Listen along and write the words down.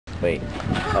Wait.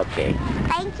 Okay.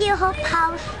 Thank you, Hope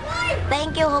House.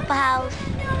 Thank you, Hope House.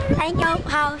 Thank you, Hope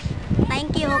House.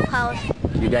 Thank you, Hope House.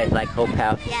 You guys like Hope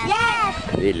House?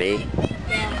 Yes. Really?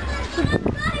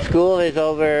 Yeah. School is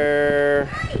over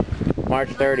March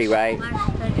 30, right?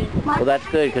 Well, that's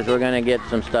good because we're going to get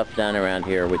some stuff done around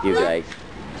here with you guys.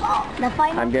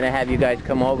 I'm going to have you guys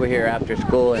come over here after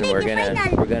school and we're going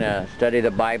to study the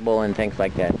Bible and things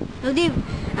like that.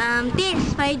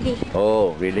 This Friday.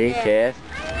 Oh, really? Yeah. Test?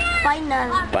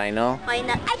 Final. Final?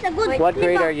 Final. It's a good. What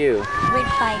grade are you? Grade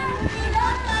 5.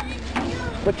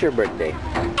 What's your birthday?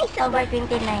 October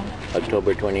 29.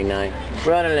 October 29.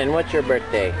 Ronalyn, what's your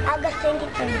birthday? August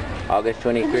 23. August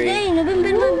 23.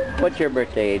 November 1. What's your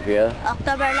birthday, Adria?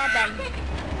 October 11.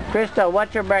 Crystal,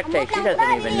 what's your birthday? She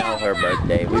doesn't even know her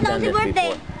birthday. We've done this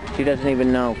before. She doesn't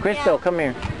even know. Crystal, come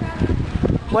here.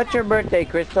 What's your birthday,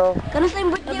 Crystal?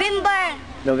 November.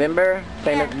 November?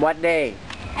 Same as what day?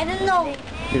 I don't know.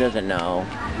 She doesn't know.